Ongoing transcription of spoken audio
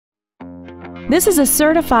This is a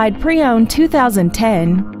certified pre-owned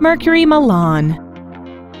 2010 Mercury Milan.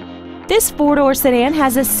 This four-door sedan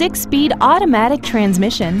has a 6-speed automatic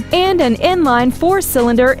transmission and an inline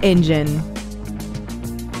 4-cylinder engine.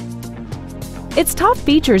 Its top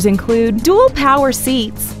features include dual power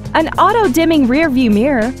seats, an auto-dimming rear-view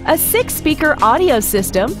mirror, a 6-speaker audio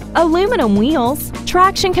system, aluminum wheels,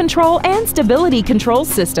 traction control and stability control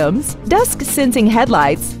systems, dusk-sensing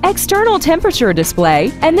headlights, external temperature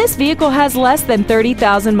display, and this vehicle has less than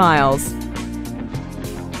 30,000 miles.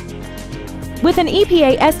 With an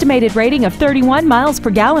EPA estimated rating of 31 miles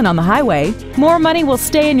per gallon on the highway, more money will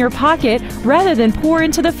stay in your pocket rather than pour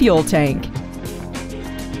into the fuel tank.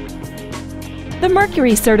 The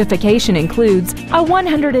Mercury certification includes a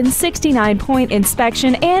 169-point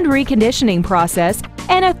inspection and reconditioning process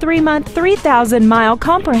and a 3-month, 3,000-mile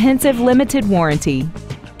comprehensive limited warranty.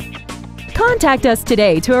 Contact us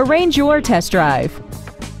today to arrange your test drive.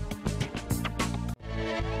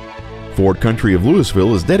 Ford Country of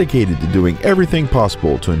Lewisville is dedicated to doing everything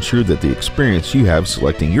possible to ensure that the experience you have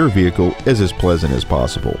selecting your vehicle is as pleasant as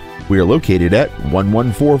possible. We are located at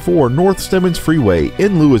 1144 N Stemmons Freeway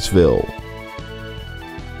in Lewisville.